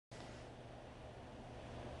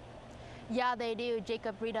Yeah, they do.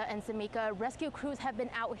 Jacob, Rita, and Samika. Rescue crews have been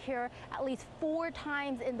out here at least 4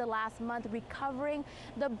 times in the last month recovering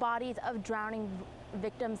the bodies of drowning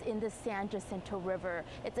victims in the San Jacinto River.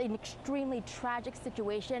 It's an extremely tragic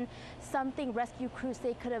situation, something rescue crews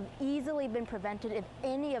say could have easily been prevented if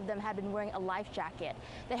any of them had been wearing a life jacket.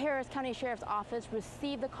 The Harris County Sheriff's Office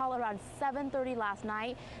received the call around 7:30 last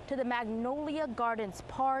night to the Magnolia Gardens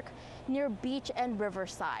Park near Beach and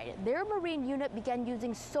Riverside. Their marine unit began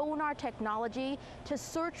using sonar technology to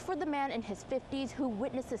search for the man in his 50s who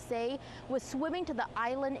witnesses say was swimming to the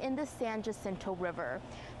island in the San Jacinto River.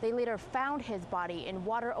 They later found his body in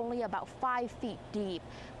water only about 5 feet deep.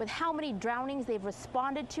 With how many drownings they've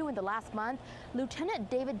responded to in the last month, Lieutenant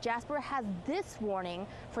David Jasper has this warning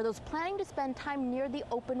for those planning to spend time near the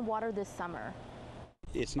open water this summer.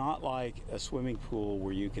 It's not like a swimming pool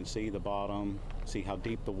where you can see the bottom, see how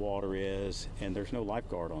deep the water is, and there's no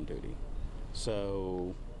lifeguard on duty.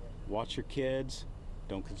 So watch your kids,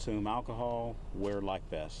 don't consume alcohol, wear life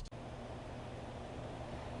vests.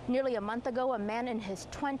 Nearly a month ago, a man in his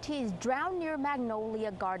 20s drowned near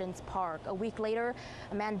Magnolia Gardens Park. A week later,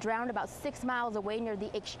 a man drowned about 6 miles away near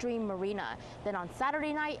the Extreme Marina. Then on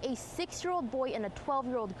Saturday night, a 6-year-old boy and a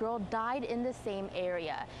 12-year-old girl died in the same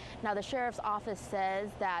area. Now, the sheriff's office says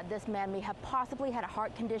that this man may have possibly had a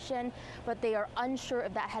heart condition, but they are unsure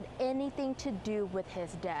if that had anything to do with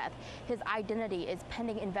his death. His identity is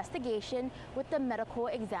pending investigation with the medical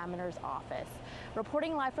examiner's office.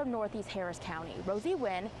 Reporting live from Northeast Harris County, Rosie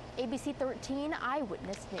Wynn, ABC 13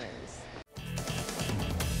 Eyewitness News.